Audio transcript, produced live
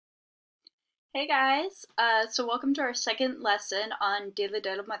Hey guys, so welcome to our second lesson on Dia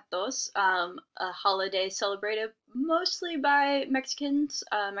de los Muertos, a holiday celebrated mostly by Mexicans,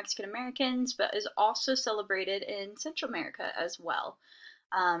 Mexican Americans, but is also celebrated in Central America as well,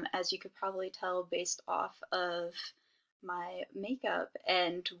 as you could probably tell based off of my makeup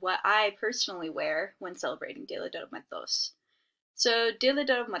and what I personally wear when celebrating Dia de los Muertos. So, Dia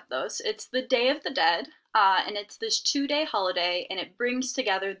de los Muertos, it's the Day of the Dead, and it's this 2 day holiday, and it brings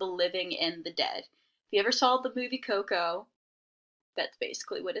together the living and the dead. If you ever saw the movie Coco, that's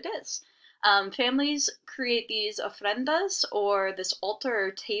basically what it is. Families create these ofrendas, or this altar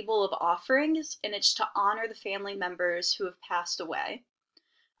or table of offerings, and it's to honor the family members who have passed away.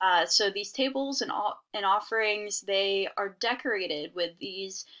 So these tables and offerings, they are decorated with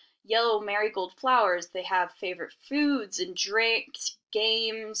these yellow marigold flowers. They have favorite foods and drinks,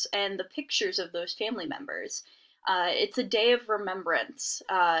 games, and the pictures of those family members. It's a day of remembrance.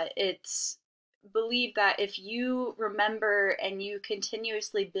 It's believed that if you remember and you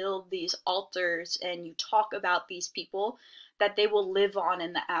continuously build these altars and you talk about these people, that they will live on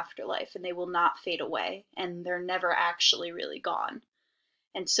in the afterlife and they will not fade away and they're never actually really gone.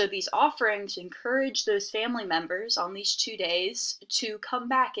 And so these offerings encourage those family members on these 2 days to come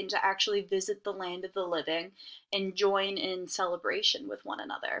back and to actually visit the land of the living and join in celebration with one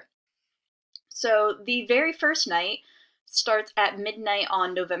another. So the very first night starts at midnight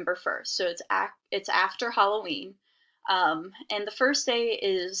on November 1st. So it's after Halloween. And the first day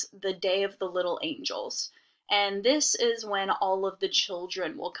is the Day of the Little Angels. And this is when all of the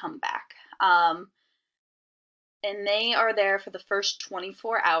children will come back. And they are there for the first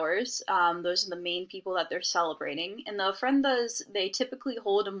 24 hours. Those are the main people that they're celebrating. And the ofrendas, they typically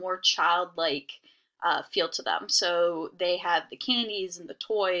hold a more childlike feel to them. So they have the candies and the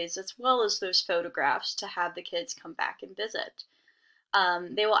toys, as well as those photographs to have the kids come back and visit.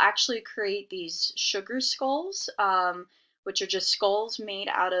 They will actually create these sugar skulls, which are just skulls made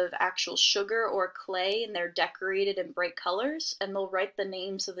out of actual sugar or clay, and they're decorated in bright colors, and they'll write the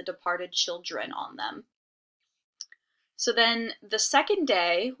names of the departed children on them. So then the second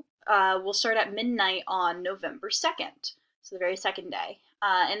day will start at midnight on November 2nd, so the very second day.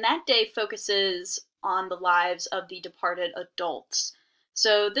 And that day focuses on the lives of the departed adults.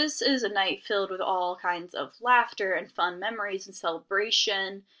 So this is a night filled with all kinds of laughter and fun memories and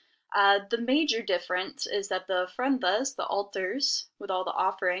celebration. The major difference is that the ofrendas, the altars with all the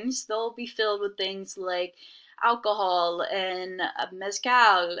offerings, they'll be filled with things like alcohol and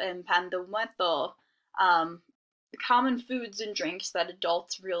mezcal and pan de muerto, um, common foods and drinks that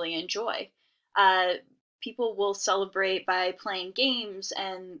adults really enjoy. Uh, People will celebrate by playing games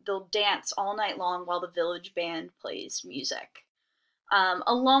and they'll dance all night long while the village band plays music.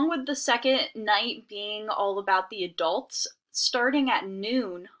 Along with the second night being all about the adults, starting at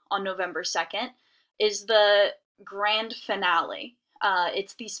noon on November 2nd is the grand finale.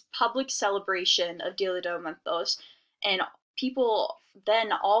 It's this public celebration of Dia de los Muertos, and people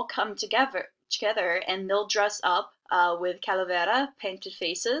then all come together and they'll dress up with calavera, painted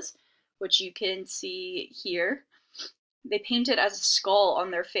faces, which you can see here. They paint it as a skull on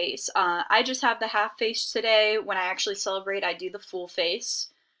their face. I just have the half face today. When I actually celebrate, I do the full face.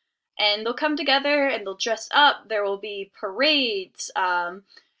 And they'll come together and they'll dress up. There will be parades.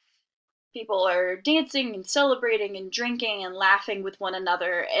 People are dancing and celebrating and drinking and laughing with one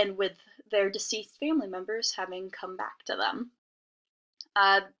another and with their deceased family members having come back to them.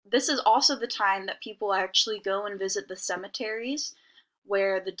 This is also the time that people actually go and visit the cemeteries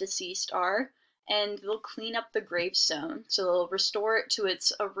where the deceased are, and they'll clean up the gravestone. So they'll restore it to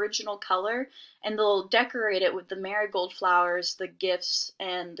its original color, and they'll decorate it with the marigold flowers, the gifts,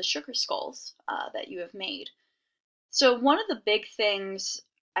 and the sugar skulls that you have made. So one of the big things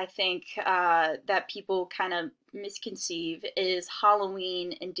I think that people kind of misconceive is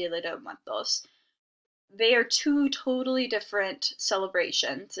Halloween and Dia de los Muertos. They are two totally different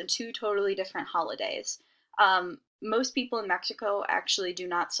celebrations and two totally different holidays. Most people in Mexico actually do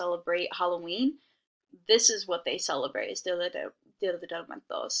not celebrate Halloween. This is what they celebrate, is Dia de los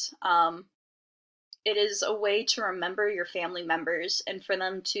Muertos. It is a way to remember your family members and for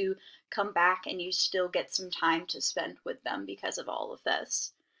them to come back and you still get some time to spend with them because of all of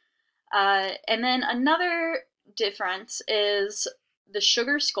this. And then another difference is the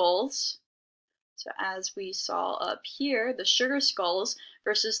sugar skulls. So as we saw up here, the sugar skulls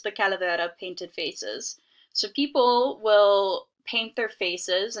versus the calavera painted faces. So people will paint their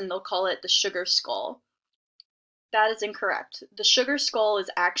faces and they'll call it the sugar skull. That is incorrect. The sugar skull is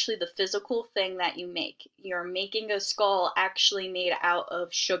actually the physical thing that you make. You're making a skull actually made out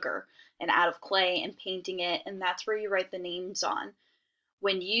of sugar and out of clay and painting it, and that's where you write the names on.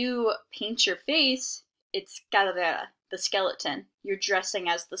 When you paint your face, it's calavera, the skeleton. You're dressing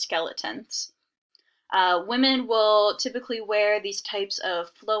as the skeletons. Women will typically wear these types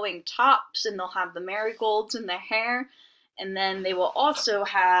of flowing tops, and they'll have the marigolds in their hair, and then they will also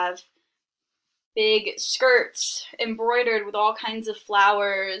have big skirts embroidered with all kinds of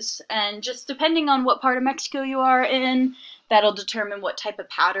flowers, and just depending on what part of Mexico you are in, that'll determine what type of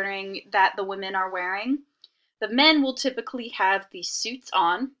patterning that the women are wearing. The men will typically have these suits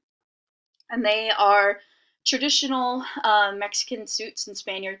on, and they are traditional Mexican suits and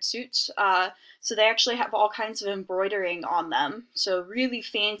Spaniard suits. So they actually have all kinds of embroidering on them. So really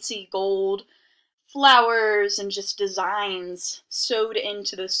fancy gold flowers and just designs sewed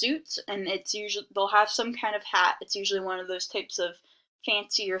into the suits, and it's usually they'll have some kind of hat. It's usually one of those types of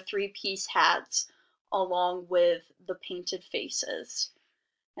fancier three-piece hats along with the painted faces.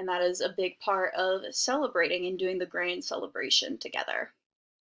 And that is a big part of celebrating and doing the grand celebration together.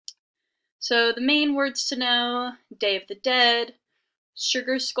 So the main words to know: Day of the Dead,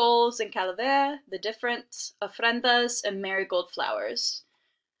 sugar skulls and calavera, the difference, ofrendas, and marigold flowers.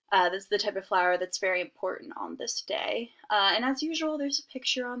 This is the type of flower that's very important on this day. And as usual, there's a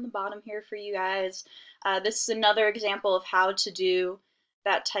picture on the bottom here for you guys. This is another example of how to do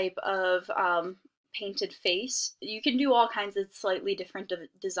that type of painted face. You can do all kinds of slightly different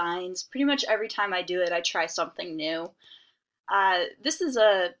designs. Pretty much every time I do it, I try something new. This is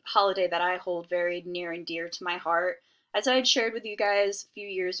a holiday that I hold very near and dear to my heart. As I had shared with you guys a few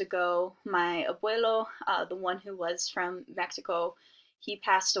years ago, my abuelo, the one who was from Mexico, he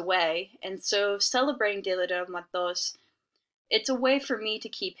passed away, and so celebrating Dia de los Muertos, it's a way for me to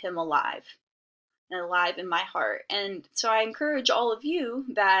keep him alive, and alive in my heart. And so I encourage all of you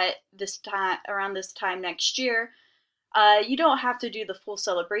that this time, around this time next year, you don't have to do the full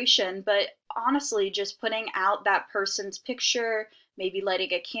celebration, but honestly, just putting out that person's picture, maybe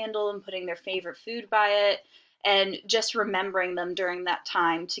lighting a candle and putting their favorite food by it, and just remembering them during that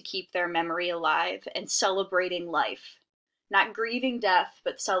time to keep their memory alive and celebrating life. Not grieving death,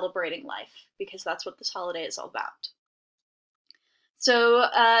 but celebrating life, because that's what this holiday is all about. So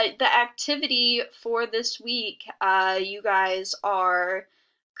the activity for this week, you guys are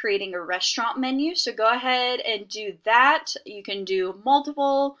creating a restaurant menu, so go ahead and do that. You can do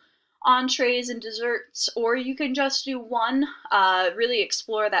multiple entrees and desserts, or you can just do one, really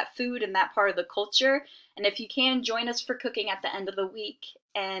explore that food and that part of the culture. And if you can, join us for cooking at the end of the week,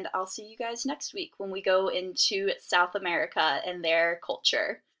 and I'll see you guys next week when we go into South America and their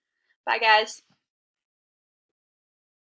culture. Bye, guys.